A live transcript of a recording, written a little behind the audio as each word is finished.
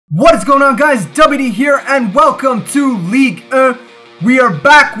What is going on, guys? WD here and welcome to League 1. We are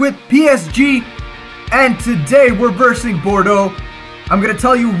back with PSG and today we're versing Bordeaux. I'm going to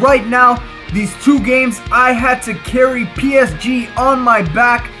tell you right now, these two games I had to carry PSG on my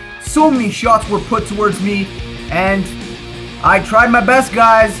back. So many shots were put towards me and I tried my best,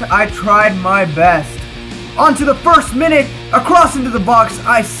 guys. I tried my best. On to the first minute, across into the box,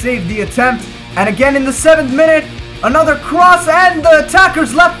 I saved the attempt. And again in the 7th minute, another cross and the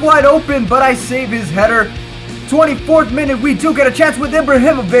attacker's left wide open, but I save his header. 24th minute, we do get a chance with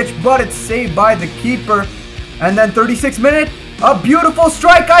Ibrahimovic, but it's saved by the keeper. And then 36th minute, a beautiful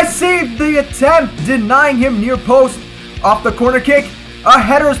strike. I saved the attempt, denying him near post. Off the corner kick, a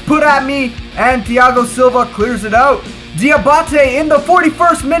header is put at me, and Thiago Silva clears it out. Diabate in the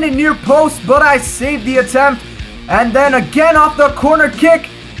 41st minute near post, but I saved the attempt. And then again off the corner kick,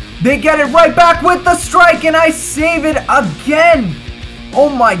 they get it right back with the strike and I save it again. Oh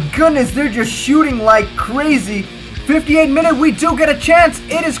my goodness, they're just shooting like crazy. 58th minute, we do get a chance.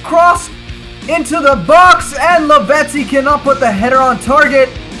 It is crossed into the box and Lavezzi cannot put the header on target.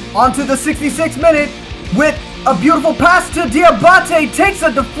 Onto the 66th minute with a beautiful pass to Diabate. Takes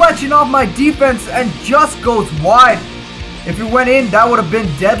a deflection off my defense and just goes wide. If it went in, that would have been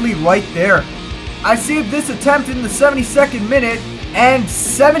deadly right there. I saved this attempt in the 72nd minute. And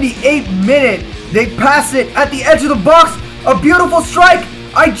 78th minute, they pass it at the edge of the box. A beautiful strike.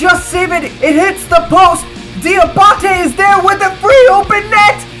 I just save it. It hits the post. Diabate is there with a free open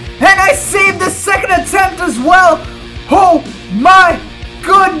net. And I save the second attempt as well. Oh my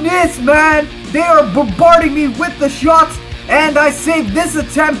goodness, man. They are bombarding me with the shots. And I saved this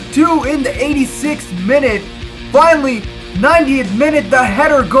attempt too in the 86th minute. Finally, 90th minute, the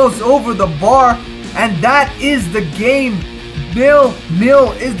header goes over the bar. And that is the game.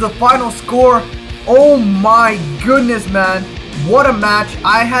 0-0 is the final score. Oh my goodness, man. What a match.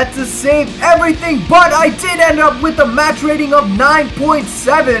 I had to save everything, but I did end up with a match rating of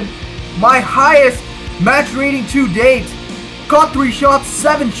 9.7. My highest match rating to date. Caught 3 shots,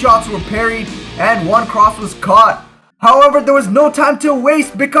 7 shots were parried, and 1 cross was caught. However, there was no time to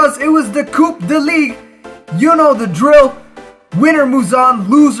waste because it was the Coupe de Ligue. You know the drill. Winner moves on,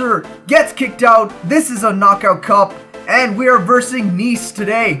 loser gets kicked out. This is a knockout cup. And we are versing Nice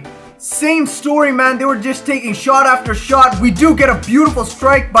today. Same story, man. They were just taking shot after shot. We do get a beautiful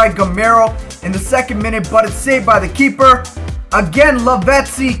strike by Gamero in the 2nd minute, but it's saved by the keeper. Again,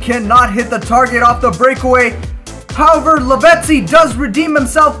 Lavezzi cannot hit the target off the breakaway. However, Lavezzi does redeem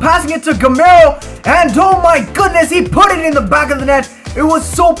himself, passing it to Gamero. And oh my goodness, he put it in the back of the net. It was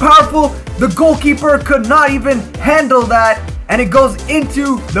so powerful. The goalkeeper could not even handle that. And it goes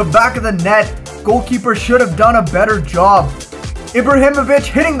into the back of the net. Goalkeeper should have done a better job. Ibrahimovic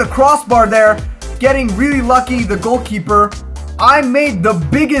hitting the crossbar there, getting really lucky, the goalkeeper. I made the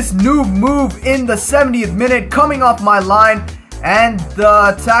biggest noob move in the 70th minute, coming off my line, and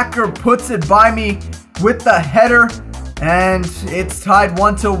the attacker puts it by me with the header, and it's tied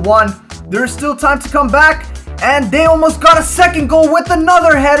 1-1. There's still time to come back, and they almost got a second goal with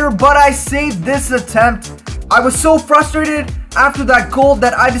another header, but I saved this attempt. I was so frustrated after that goal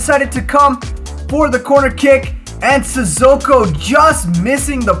that I decided to come for the corner kick, and Sissoko just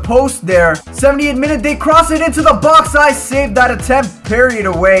missing the post there. 78th minute, they cross it into the box. I saved that attempt, parry it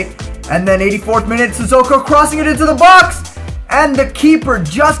away. And then 84th minute, Sissoko crossing it into the box, and the keeper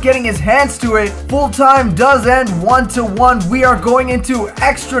just getting his hands to it. Full time does end 1-1. We are going into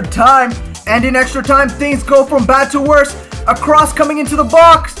extra time, and in extra time, things go from bad to worse. A cross coming into the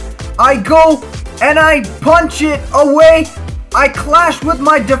box. I go and I punch it away. I clash with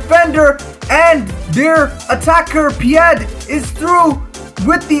my defender, and their attacker Pied is through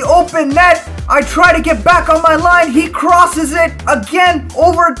with the open net. I try to get back on my line. He crosses it again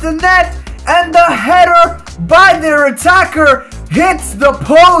over the net, and the header by their attacker hits the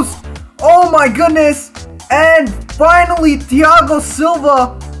post. Oh my goodness. And finally, Thiago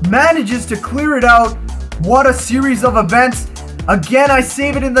Silva manages to clear it out. What a series of events. Again, I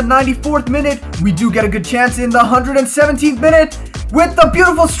save it in the 94th minute. We do get a good chance in the 117th minute with the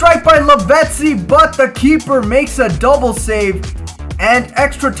beautiful strike by Lavezzi, but the keeper makes a double save. And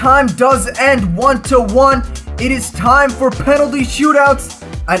extra time does end 1-1. It is time for penalty shootouts.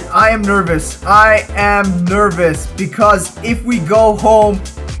 And I am nervous. I am nervous because if we go home,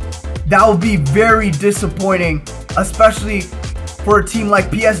 that will be very disappointing, especially for a team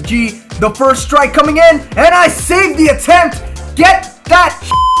like PSG. The first strike coming in, and I save the attempt. Get that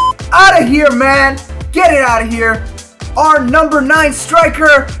out of here, man. Get it out of here. Our number 9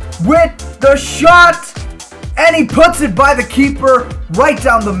 striker with the shot. And he puts it by the keeper right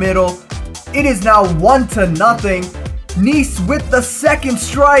down the middle. It is now 1-0. Nice with the second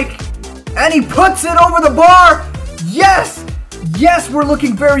strike. And he puts it over the bar. Yes! Yes, we're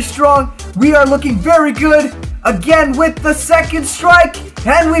looking very strong. We are looking very good. Again with the second strike.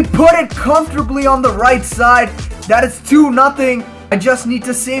 And we put it comfortably on the right side. That is 2-0. I just need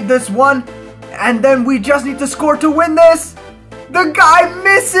to save this one. And then we just need to score to win this. The guy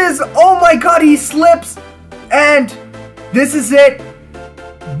misses. Oh my god, he slips. And this is it.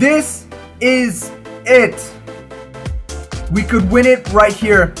 This is it. We could win it right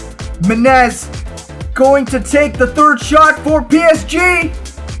here. Menez going to take the third shot for PSG.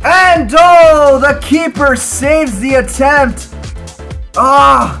 And oh, the keeper saves the attempt.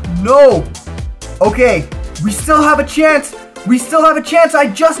 Ah, no. Okay, we still have a chance. We still have a chance. I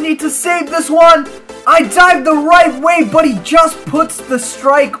just need to save this one. I dived the right way, but he just puts the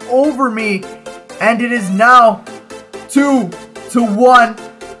strike over me. And it is now 2-1.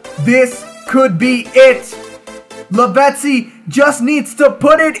 This could be it. Lavezzi just needs to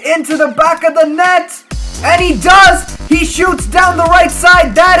put it into the back of the net. And he does. He shoots down the right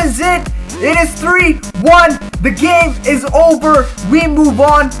side. That is it. It is 3-1. The game is over. We move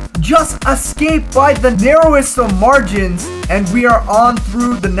on. Just escaped by the narrowest of margins. And we are on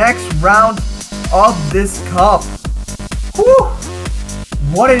through the next round of this cup. Whew.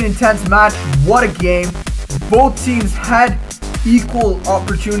 What an intense match. What a game. Both teams had equal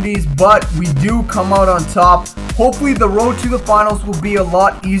opportunities, but we do come out on top. Hopefully the road to the finals will be a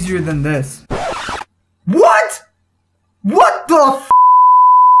lot easier than this. What? What the f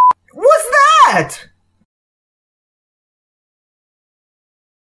was that?